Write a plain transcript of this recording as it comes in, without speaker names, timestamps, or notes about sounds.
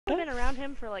only been around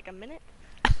him for like a minute,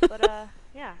 but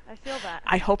yeah, I feel that.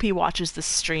 I hope he watches this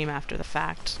stream after the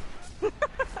fact. You're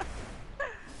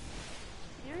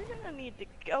gonna need to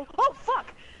go. Oh fuck!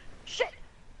 Shit!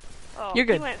 Oh, You're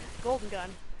good. He went golden gun,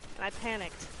 and I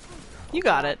panicked. You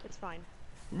got it. It's fine.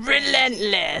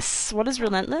 Relentless. What is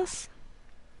relentless?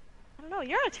 I don't know.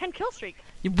 You're on a 10 kill streak.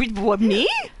 What, me?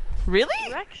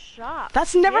 Really? Wreck shop.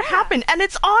 That's never Yeah. happened, and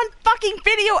it's on fucking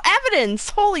video evidence.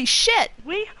 Holy shit!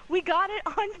 We got it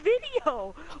on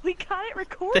video. We got it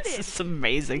recorded. This is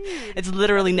amazing. Dude, It's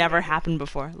literally never happened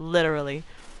before. Literally,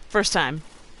 first time.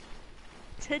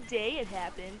 Today it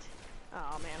happened.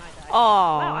 Oh man, I died. Oh.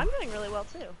 Wow, I'm doing really well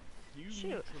too.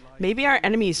 Shoot. Maybe our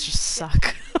enemies just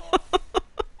suck.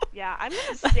 Yeah, I'm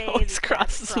gonna say always that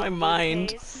crosses that's my probably the mind.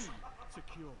 case.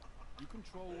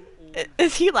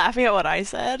 Is he laughing at what I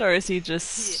said, or is he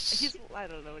just? He's I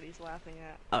don't know what he's laughing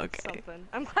at. Okay. Something.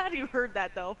 I'm glad you heard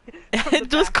that though.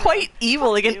 It was quite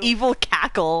evil, like an you. evil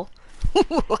cackle.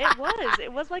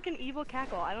 It was like an evil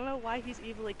cackle. I don't know why he's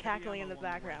evilly cackling in the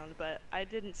background, but I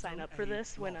didn't sign up for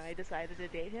this when I decided to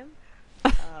date him.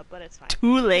 But it's fine.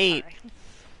 Too late. It's alright.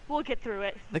 We'll get through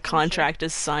it. The contract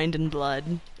is signed in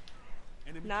blood.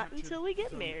 Not until we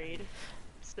get married.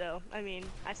 Still, I mean,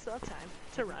 I still have time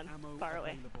to run far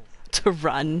away. To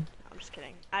run. I'm just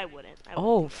kidding. I wouldn't.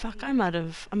 Oh fuck! I'm out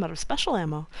of special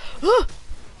ammo.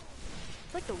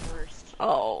 It's like the worst.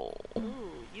 Oh.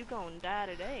 Ooh, you gonna die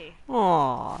today.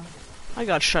 Aw. I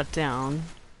got shut down.